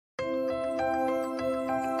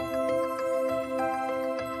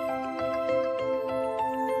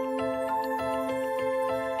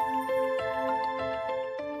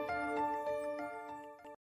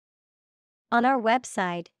On our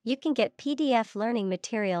website, you can get PDF learning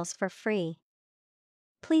materials for free.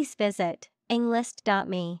 Please visit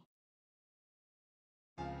englist.me.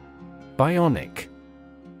 Bionic.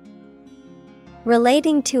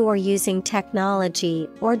 Relating to or using technology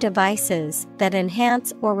or devices that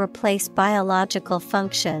enhance or replace biological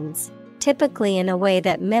functions, typically in a way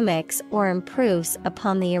that mimics or improves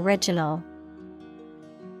upon the original.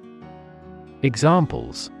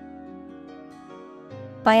 Examples: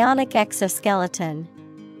 Bionic exoskeleton,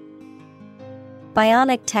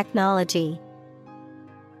 bionic technology.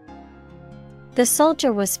 The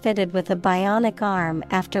soldier was fitted with a bionic arm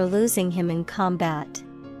after losing him in combat.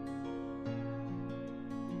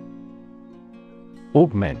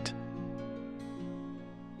 Augment.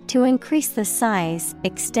 To increase the size,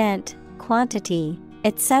 extent, quantity,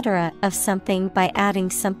 etc. of something by adding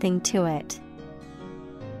something to it.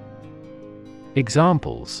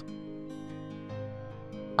 Examples: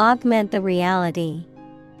 Augment the reality.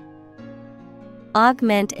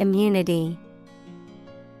 Augment immunity.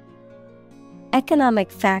 Economic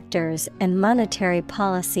factors and monetary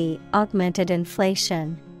policy augmented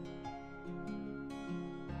inflation.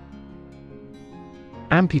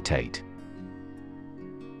 Amputate.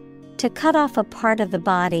 To cut off a part of the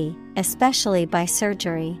body, especially by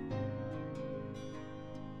surgery.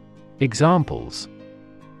 Examples: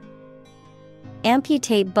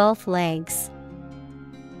 Amputate both legs.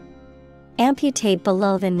 Amputate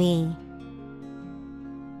below the knee.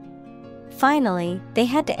 Finally, they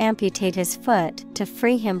had to amputate his foot to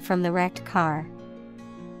free him from the wrecked car.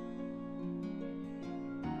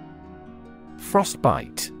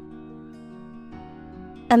 Frostbite.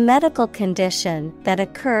 A medical condition that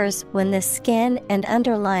occurs when the skin and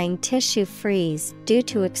underlying tissue freeze due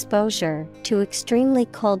to exposure to extremely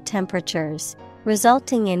cold temperatures,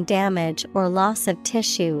 resulting in damage or loss of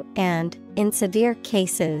tissue and, in severe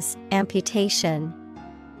cases, amputation.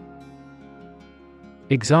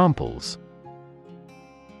 Examples: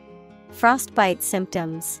 Frostbite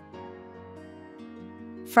symptoms.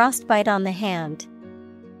 Frostbite on the hand.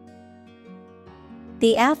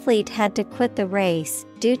 The athlete had to quit the race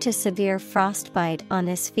due to severe frostbite on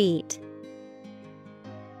his feet.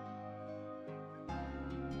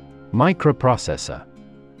 Microprocessor.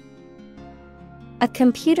 A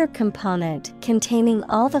computer component containing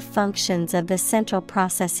all the functions of the central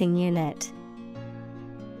processing unit.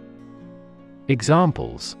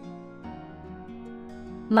 Examples: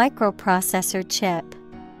 Microprocessor chip.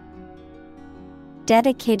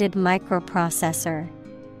 Dedicated microprocessor.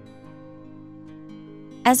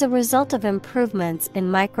 As a result of improvements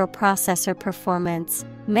in microprocessor performance,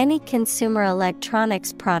 many consumer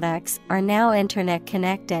electronics products are now internet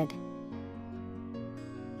connected.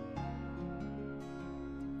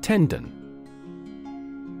 Tendon.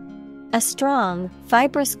 A strong,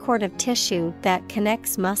 fibrous cord of tissue that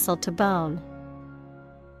connects muscle to bone.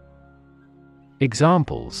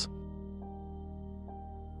 Examples: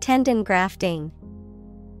 Tendon grafting.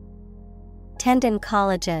 Tendon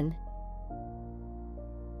collagen.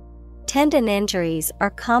 Tendon injuries are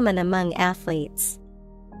common among athletes.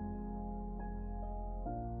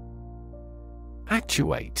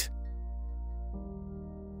 Actuate.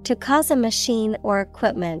 To cause a machine or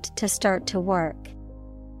equipment to start to work.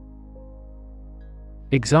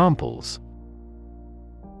 Examples: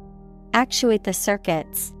 Actuate the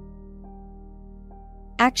circuits.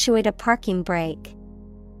 Actuate a parking brake.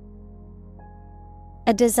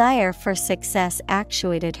 A desire for success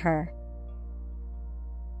actuated her.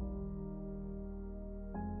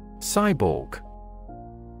 Cyborg.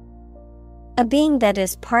 A being that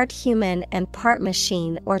is part human and part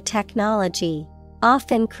machine or technology,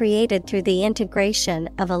 often created through the integration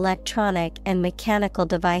of electronic and mechanical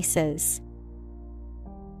devices.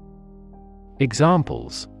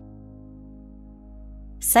 Examples: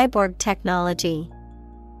 Cyborg technology.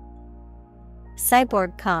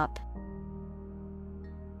 Cyborg cop.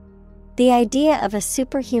 The idea of a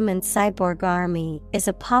superhuman cyborg army is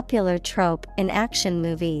a popular trope in action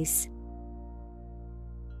movies.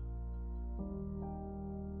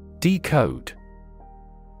 Decode.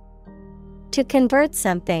 To convert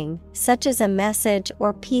something, such as a message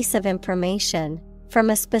or piece of information, from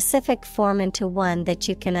a specific form into one that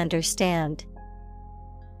you can understand.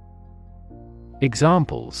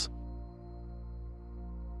 Examples: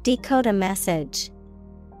 Decode a message.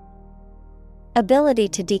 Ability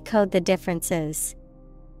to decode the differences.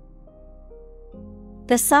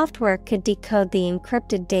 The software could decode the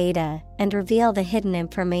encrypted data and reveal the hidden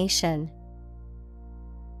information.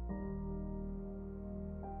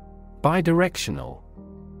 Bidirectional.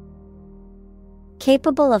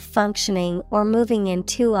 Capable of functioning or moving in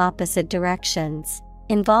two opposite directions,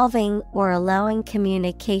 involving or allowing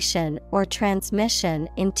communication or transmission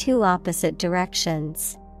in two opposite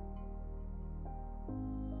directions.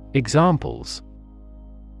 Examples: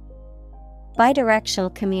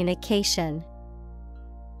 Bidirectional communication.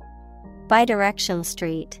 Bidirectional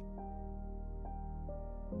street.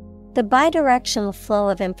 The bidirectional flow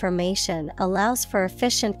of information allows for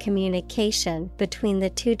efficient communication between the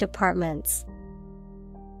two departments.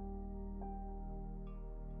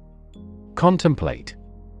 Contemplate.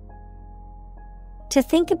 To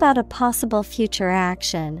think about a possible future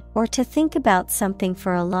action, or to think about something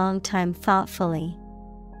for a long time thoughtfully.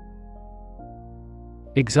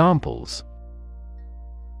 Examples: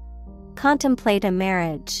 Contemplate a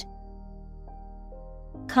marriage.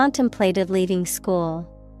 Contemplated leaving school.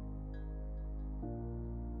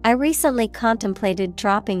 I recently contemplated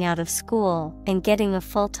dropping out of school and getting a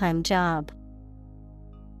full-time job.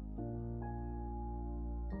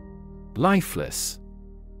 Lifeless.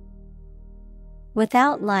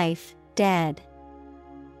 Without life, dead.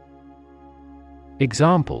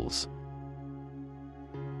 Examples: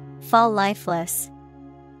 Fall lifeless.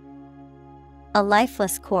 A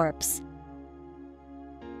lifeless corpse.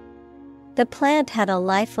 The plant had a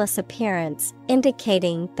lifeless appearance,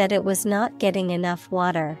 indicating that it was not getting enough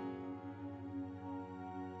water.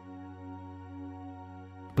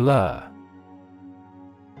 Blur.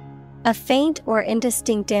 A faint or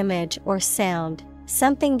indistinct image or sound,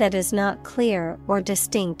 something that is not clear or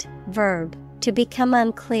distinct. Verb, to become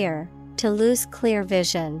unclear, to lose clear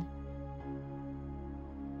vision.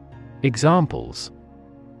 Examples: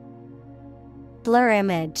 Blur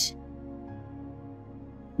image.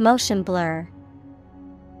 Motion blur.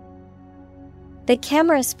 The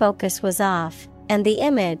camera's focus was off, and the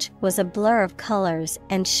image was a blur of colors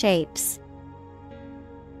and shapes.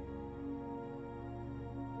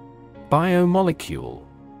 Biomolecule.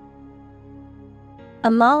 A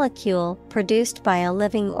molecule produced by a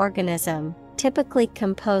living organism, typically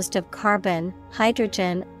composed of carbon,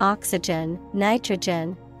 hydrogen, oxygen,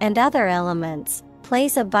 nitrogen, and other elements,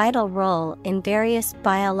 plays a vital role in various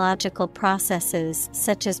biological processes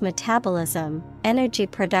such as metabolism, energy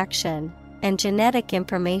production, and genetic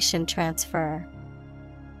information transfer.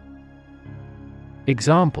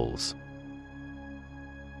 Examples: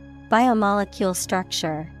 Biomolecule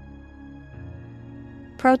structure.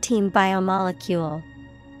 Protein biomolecule.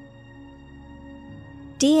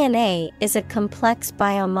 DNA is a complex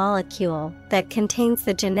biomolecule that contains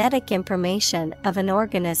the genetic information of an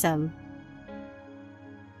organism.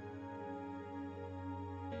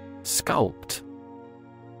 Sculpt.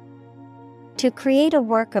 To create a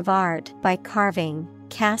work of art by carving,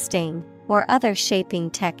 casting, or other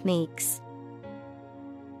shaping techniques.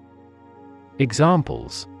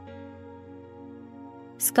 Examples: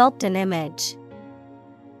 Sculpt an image.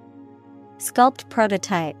 Sculpt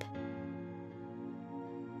prototype.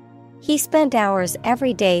 He spent hours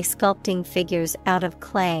every day sculpting figures out of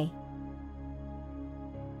clay.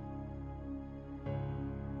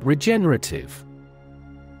 Regenerative.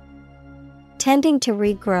 Tending to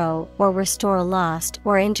regrow or restore lost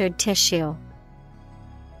or injured tissue.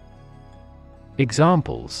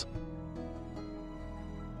 Examples: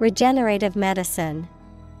 Regenerative medicine.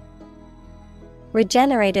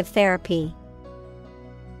 Regenerative therapy.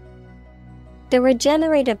 The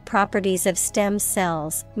regenerative properties of stem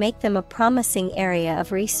cells make them a promising area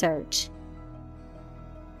of research.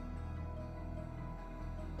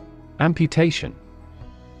 Amputation.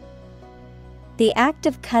 The act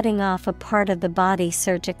of cutting off a part of the body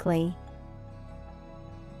surgically.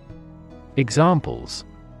 Examples: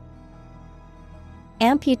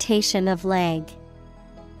 Amputation of leg.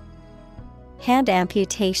 Hand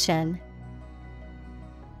amputation.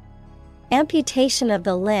 Amputation of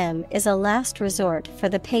the limb is a last resort for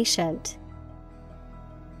the patient.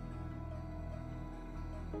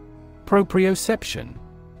 Proprioception.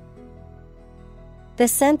 The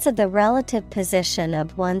sense of the relative position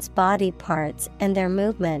of one's body parts and their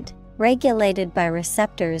movement, regulated by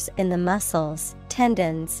receptors in the muscles,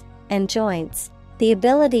 tendons, and joints. The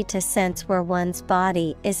ability to sense where one's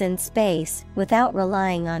body is in space without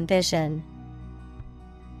relying on vision.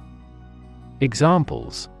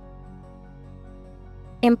 Examples: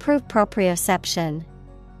 Improve proprioception.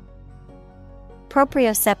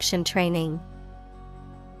 Proprioception training.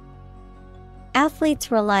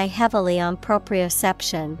 Athletes rely heavily on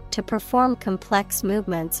proprioception to perform complex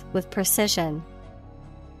movements with precision.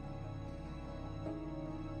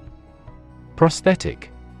 Prosthetic.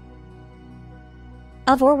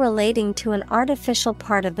 Of or relating to an artificial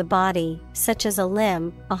part of the body, such as a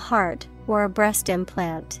limb, a heart, or a breast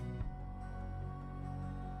implant.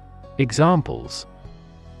 Examples: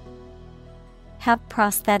 have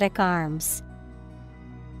prosthetic arms.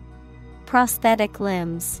 Prosthetic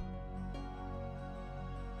limbs.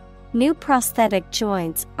 New prosthetic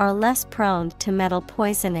joints are less prone to metal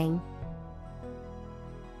poisoning.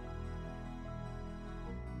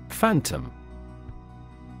 Phantom.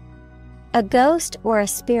 A ghost or a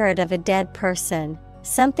spirit of a dead person,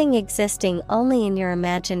 something existing only in your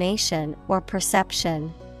imagination or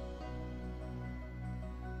perception.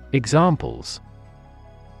 Examples: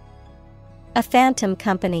 a phantom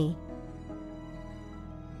company,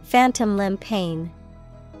 phantom limb pain.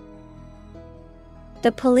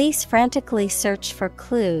 The police frantically searched for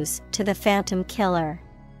clues to the phantom killer.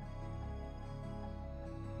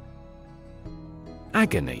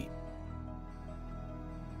 Agony.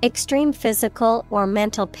 Extreme physical or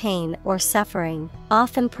mental pain or suffering,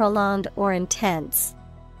 often prolonged or intense.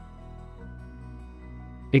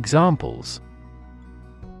 Examples: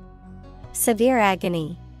 severe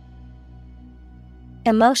agony,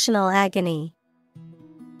 emotional agony.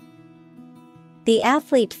 The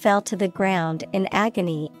athlete fell to the ground in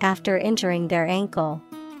agony after injuring their ankle.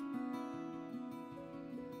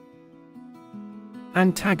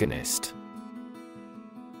 Antagonist.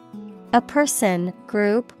 A person,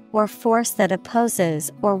 group, or force that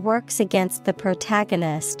opposes or works against the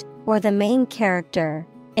protagonist or the main character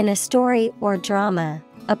in a story or drama.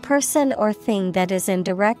 A person or thing that is in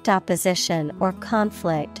direct opposition or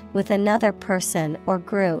conflict with another person or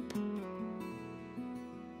group.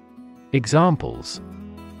 Examples: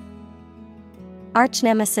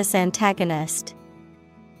 arch-nemesis antagonist,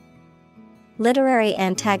 literary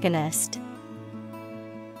antagonist.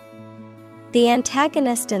 The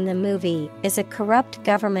antagonist in the movie is a corrupt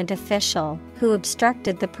government official who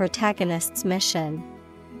obstructed the protagonist's mission.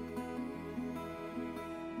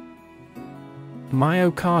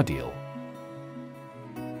 Myocardial.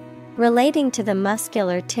 Relating to the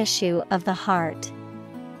muscular tissue of the heart.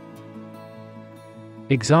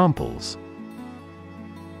 Examples: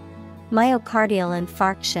 myocardial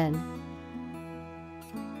infarction,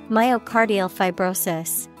 myocardial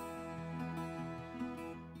fibrosis.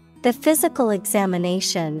 The physical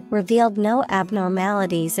examination revealed no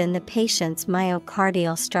abnormalities in the patient's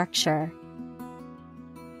myocardial structure.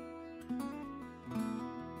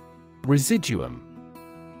 Residuum.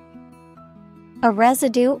 A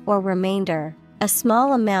residue or remainder, a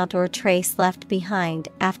small amount or trace left behind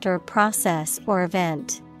after a process or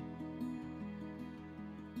event.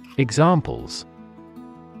 Examples: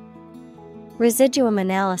 residuum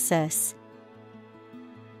analysis.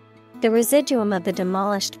 The residuum of the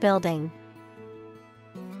demolished building.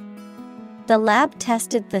 The lab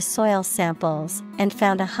tested the soil samples and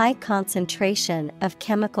found a high concentration of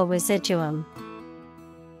chemical residuum.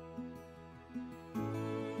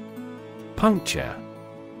 Puncture.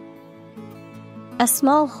 A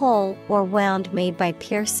small hole or wound made by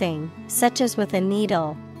piercing, such as with a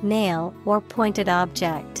needle, nail, or pointed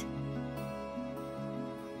object.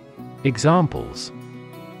 Examples: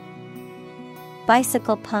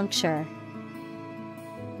 bicycle puncture,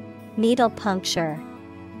 needle puncture.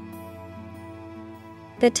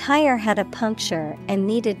 The tire had a puncture and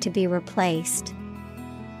needed to be replaced.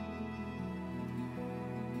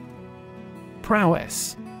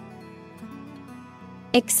 Prowess.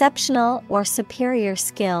 Exceptional or superior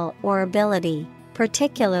skill or ability,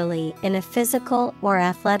 particularly in a physical or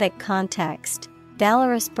athletic context,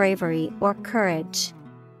 valorous bravery or courage.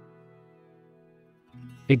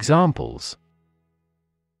 Examples: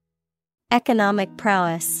 economic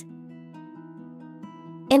prowess,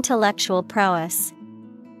 intellectual prowess.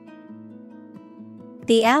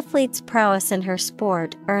 The athlete's prowess in her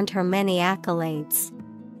sport earned her many accolades.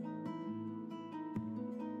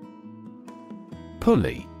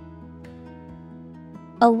 Pulley.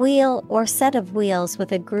 A wheel or set of wheels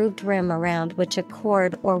with a grooved rim around which a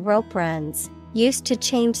cord or rope runs, used to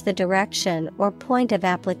change the direction or point of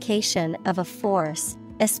application of a force,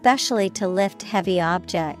 especially to lift heavy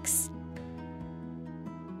objects.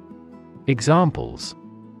 Examples: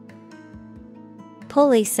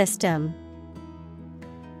 pulley system,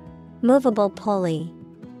 movable pulley.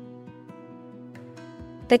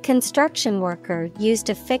 The construction worker used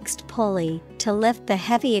a fixed pulley to lift the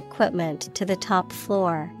heavy equipment to the top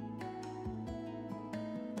floor.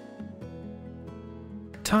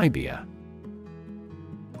 Tibia.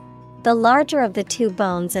 The larger of the two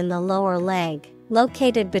bones in the lower leg,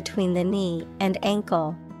 located between the knee and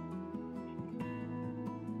ankle.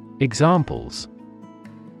 Examples: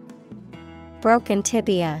 broken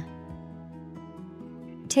tibia,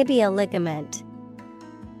 tibia ligament.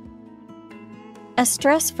 A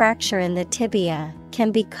stress fracture in the tibia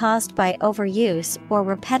can be caused by overuse or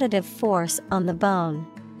repetitive force on the bone.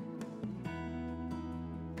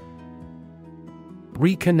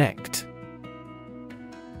 Reconnect.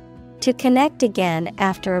 To connect again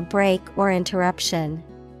after a break or interruption.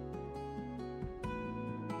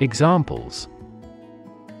 Examples: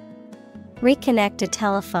 Reconnect a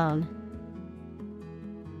telephone.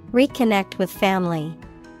 Reconnect with family.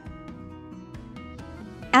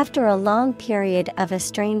 After a long period of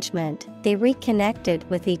estrangement, they reconnected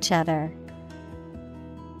with each other.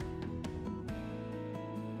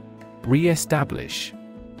 Re-establish.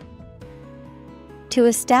 To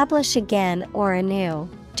establish again or anew,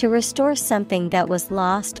 to restore something that was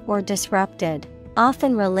lost or disrupted,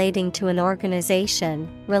 often relating to an organization,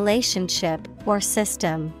 relationship, or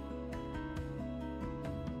system.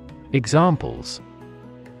 Examples: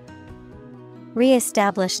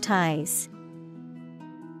 Re-establish ties.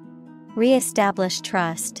 Re-establish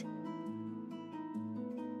trust.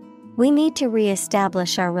 We need to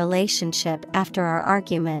re-establish our relationship after our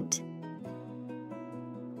argument.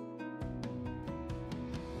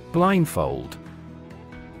 Blindfold.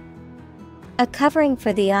 A covering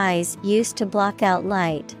for the eyes used to block out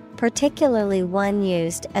light, particularly one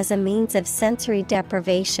used as a means of sensory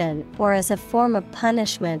deprivation or as a form of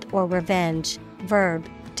punishment or revenge. Verb: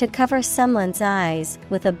 to cover someone's eyes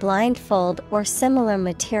with a blindfold or similar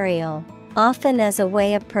material, often as a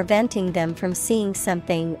way of preventing them from seeing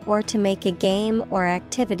something or to make a game or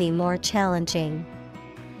activity more challenging.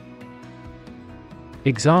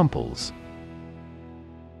 Examples: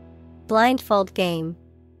 Blindfold game.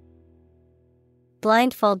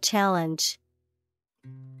 Blindfold challenge.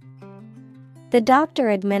 The doctor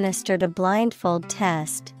administered a blindfold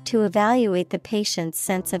test to evaluate the patient's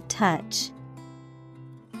sense of touch.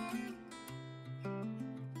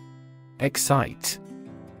 Excite.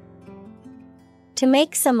 To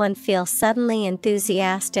make someone feel suddenly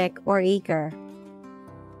enthusiastic or eager.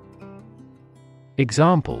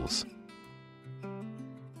 Examples: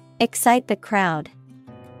 Excite the crowd.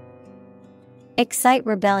 Excite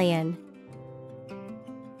rebellion.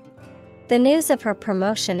 The news of her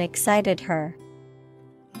promotion excited her.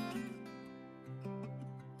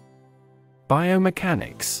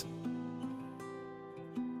 Biomechanics.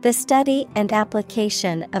 The study and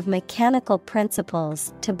application of mechanical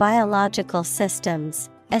principles to biological systems,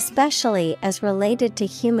 especially as related to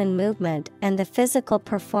human movement and the physical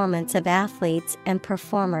performance of athletes and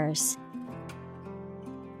performers.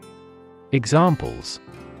 Examples: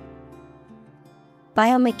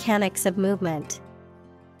 Biomechanics of movement.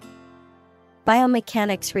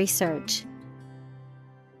 Biomechanics research.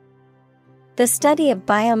 The study of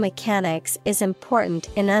biomechanics is important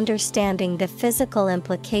in understanding the physical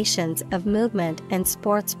implications of movement and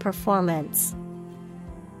sports performance.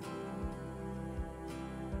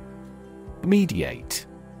 Mediate.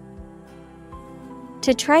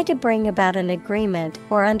 To try to bring about an agreement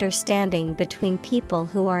or understanding between people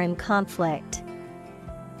who are in conflict.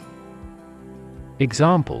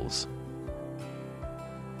 Examples: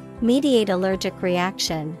 Mediate allergic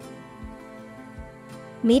reaction.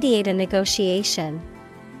 Mediate a negotiation.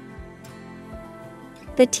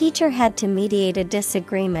 The teacher had to mediate a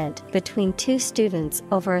disagreement between two students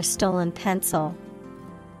over a stolen pencil.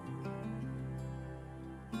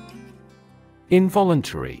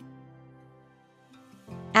 Involuntary.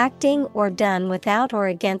 Acting or done without or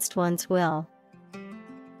against one's will.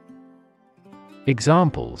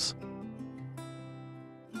 Examples: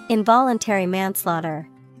 Involuntary manslaughter.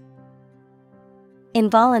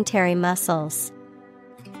 Involuntary muscles.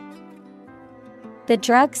 The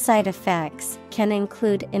drug side effects can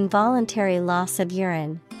include involuntary loss of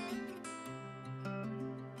urine.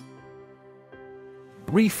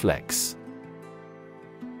 Reflex.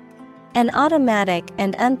 An automatic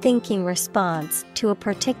and unthinking response to a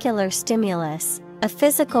particular stimulus, a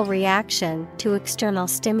physical reaction to external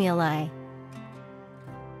stimuli.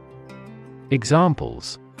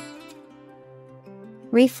 Examples: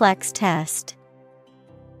 Reflex test.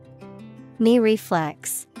 Knee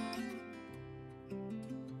reflex.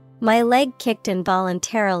 My leg kicked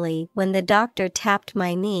involuntarily when the doctor tapped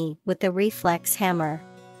my knee with the reflex hammer.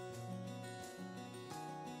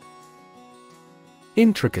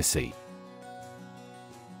 Intricacy.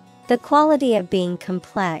 The quality of being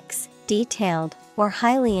complex, detailed, or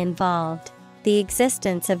highly involved, the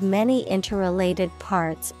existence of many interrelated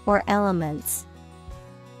parts or elements.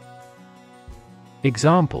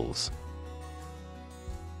 Examples: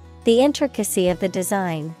 The intricacy of the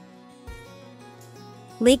design.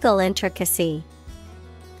 Legal intricacy.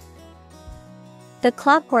 The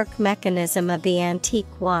clockwork mechanism of the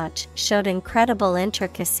antique watch showed incredible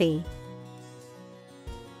intricacy.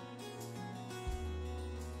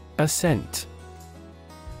 Ascent.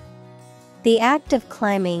 The act of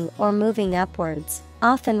climbing or moving upwards,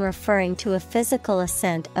 often referring to a physical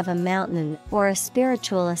ascent of a mountain or a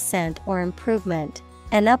spiritual ascent or improvement,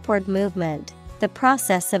 an upward movement, the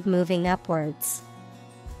process of moving upwards.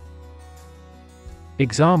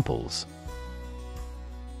 Examples: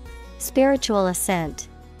 spiritual ascent,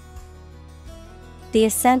 the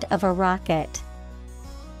ascent of a rocket.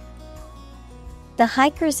 The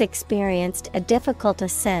hikers experienced a difficult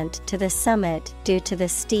ascent to the summit due to the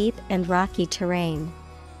steep and rocky terrain.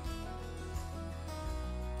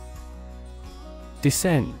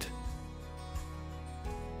 Descend.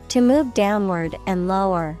 To move downward and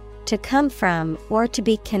lower, to come from or to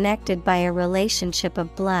be connected by a relationship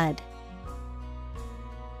of blood.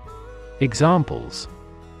 Examples: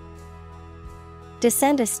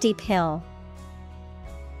 descend a steep hill,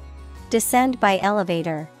 descend by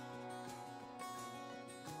elevator.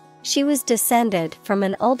 She was descended from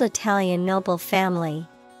an old Italian noble family.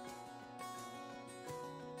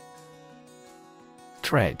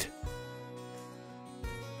 Tread.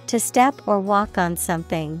 To step or walk on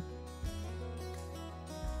something.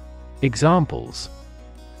 Examples: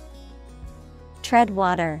 tread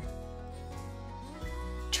water,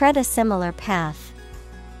 tread a similar path.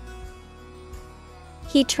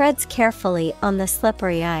 He treads carefully on the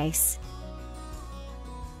slippery ice.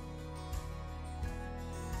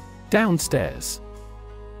 Downstairs.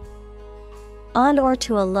 On or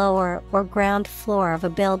to a lower or ground floor of a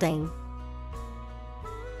building.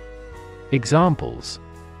 Examples: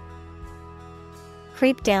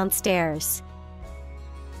 creep downstairs,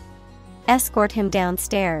 escort him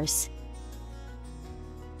downstairs.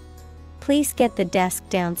 Please get the desk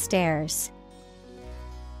downstairs.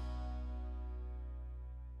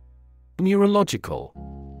 Neurological.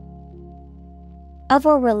 Of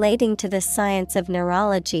or relating to the science of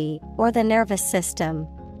neurology or the nervous system.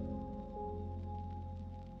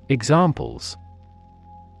 Examples: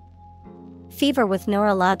 fever with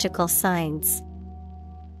neurological signs,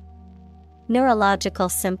 neurological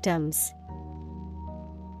symptoms.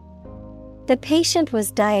 The patient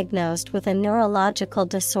was diagnosed with a neurological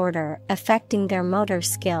disorder affecting their motor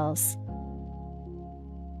skills.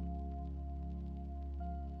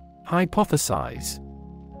 Hypothesize.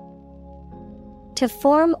 To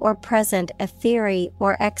form or present a theory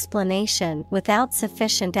or explanation without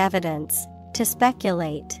sufficient evidence, to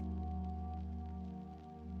speculate.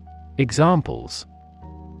 Examples: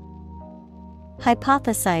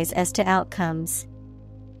 hypothesize as to outcomes.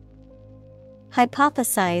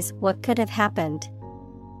 Hypothesize what could have happened.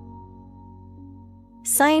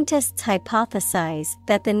 Scientists hypothesize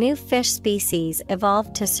that the new fish species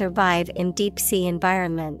evolved to survive in deep-sea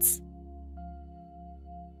environments.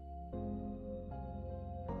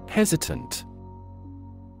 Hesitant.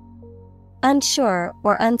 Unsure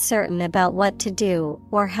or uncertain about what to do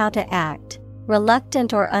or how to act,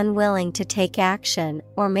 reluctant or unwilling to take action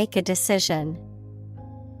or make a decision.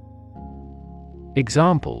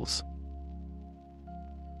 Examples: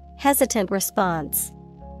 hesitant response,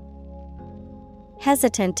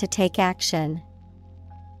 hesitant to take action.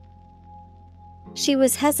 She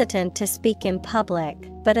was hesitant to speak in public,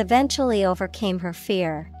 but eventually overcame her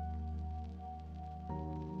fear.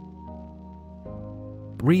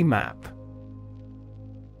 Remap.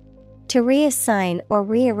 To reassign or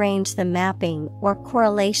rearrange the mapping or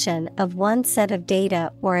correlation of one set of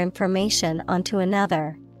data or information onto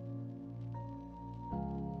another.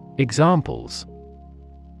 Examples: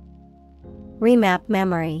 remap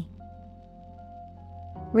memory,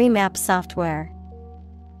 remap software.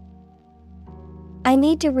 I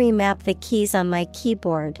need to remap the keys on my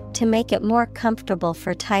keyboard to make it more comfortable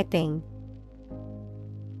for typing.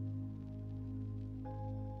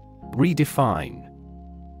 Redefine.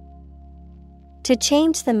 To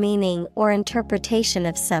change the meaning or interpretation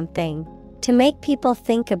of something, to make people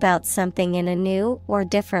think about something in a new or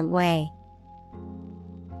different way.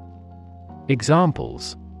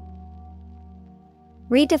 Examples: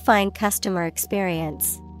 redefine customer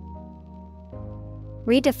experience,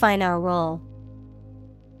 redefine our role.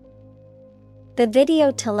 The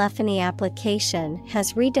video telephony application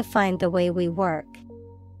has redefined the way we work.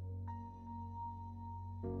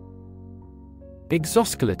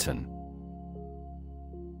 Exoskeleton.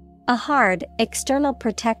 A hard, external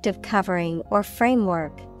protective covering or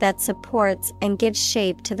framework that supports and gives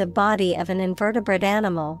shape to the body of an invertebrate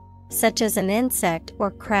animal, such as an insect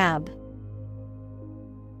or crab.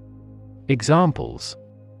 Examples: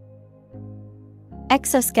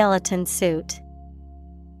 exoskeleton suit,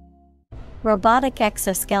 robotic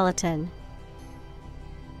exoskeleton.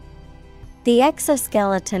 The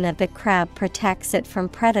exoskeleton of the crab protects it from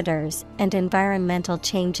predators and environmental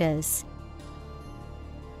changes.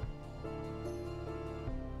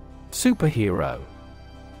 Superhero.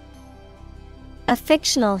 A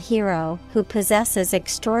fictional hero who possesses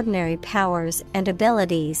extraordinary powers and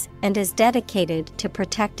abilities and is dedicated to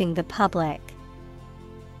protecting the public.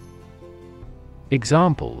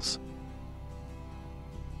 Examples: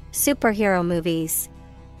 superhero movies,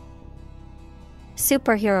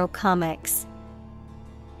 superhero comics.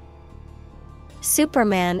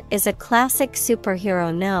 Superman is a classic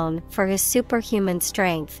superhero known for his superhuman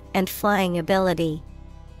strength and flying ability.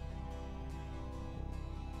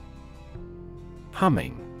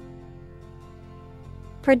 Humming.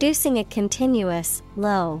 Producing a continuous,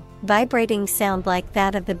 low, vibrating sound like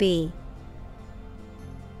that of the bee.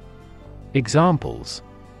 Examples: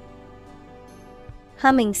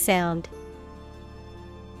 humming sound,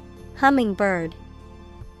 hummingbird.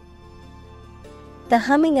 The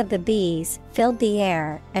humming of the bees filled the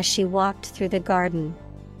air as she walked through the garden.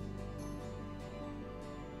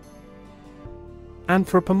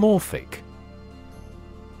 Anthropomorphic.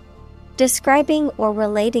 Describing or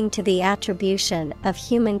relating to the attribution of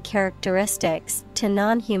human characteristics to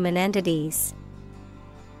non-human entities.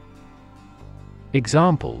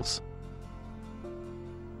 Examples: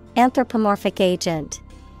 anthropomorphic agent,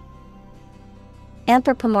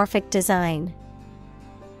 anthropomorphic design.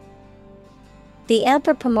 The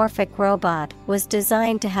anthropomorphic robot was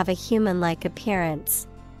designed to have a human-like appearance.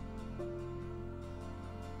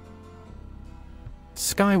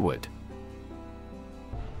 Skyward.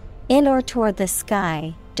 In or toward the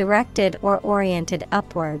sky, directed or oriented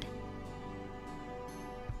upward.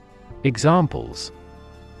 Examples: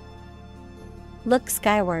 look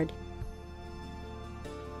skyward,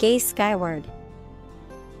 gaze skyward.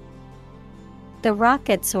 The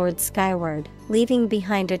rocket soared skyward, leaving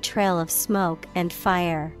behind a trail of smoke and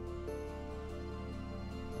fire.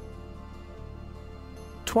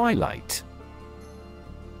 Twilight.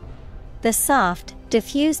 The soft,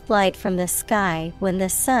 diffused light from the sky when the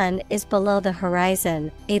sun is below the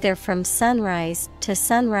horizon, either from sunrise to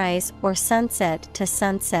sunrise or sunset to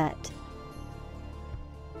sunset.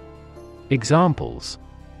 Examples: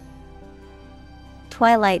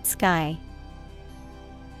 twilight sky,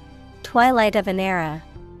 twilight of an era.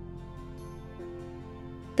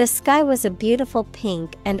 The sky was a beautiful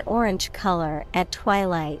pink and orange color at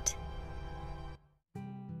twilight.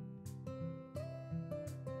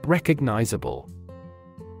 Recognizable.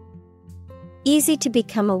 Easy to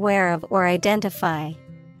become aware of or identify.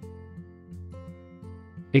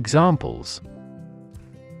 Examples: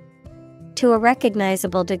 to a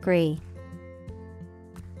recognizable degree.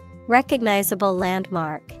 Recognizable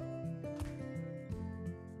landmark.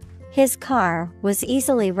 His car was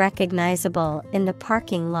easily recognizable in the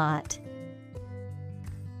parking lot.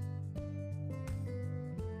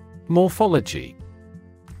 Morphology.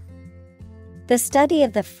 The study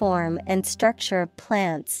of the form and structure of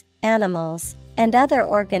plants, animals, and other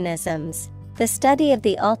organisms. The study of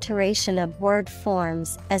the alteration of word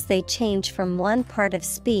forms as they change from one part of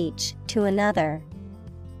speech to another.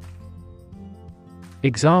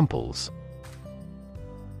 Examples: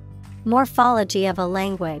 morphology of a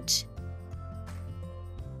language.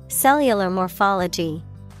 Cellular morphology.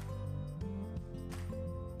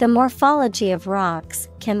 The morphology of rocks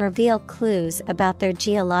can reveal clues about their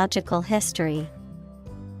geological history.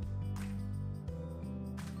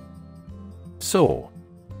 Soar.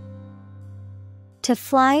 To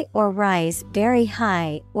fly or rise very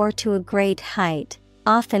high or to a great height,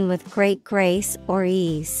 often with great grace or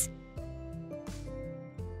ease.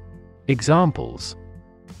 Examples: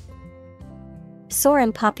 soar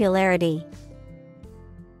in popularity.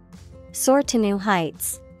 Soar to new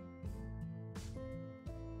heights.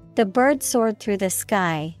 The bird soared through the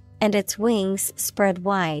sky, and its wings spread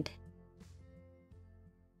wide.